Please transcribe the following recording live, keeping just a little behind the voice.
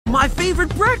My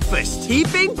favorite breakfast.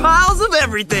 Heaping piles of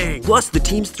everything. Plus, the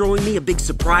team's throwing me a big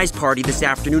surprise party this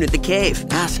afternoon at the cave.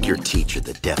 Ask your teacher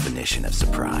the definition of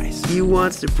surprise. You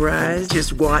want surprise?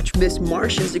 Just watch Miss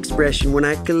Martia's expression when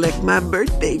I collect my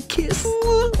birthday kiss.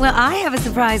 Well, I have a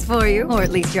surprise for you, or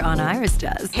at least your Aunt Iris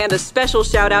does. And a special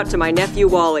shout out to my nephew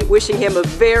Wally, wishing him a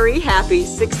very happy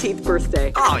 16th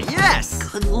birthday. Oh,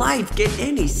 yes! Could life get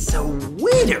any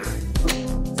sweeter?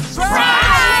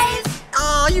 Surprise!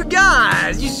 Oh, you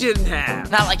guys, you shouldn't have.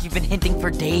 Not like you've been hinting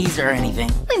for days or anything.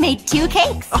 We made 2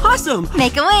 cakes. Awesome!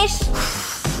 Make a wish.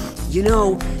 You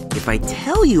know, if I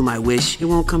tell you my wish, it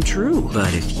won't come true.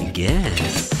 But if you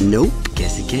guess, nope,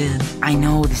 guess again. I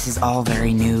know this is all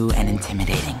very new and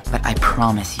intimidating, but I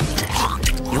promise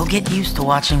you, you'll get used to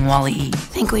watching Wally eat.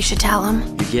 Think we should tell him?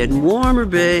 You're getting warmer,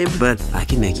 babe, but I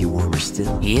can make you warmer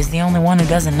still. He is the only one who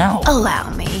doesn't know. Allow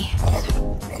me.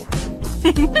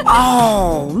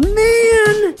 Oh,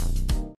 man!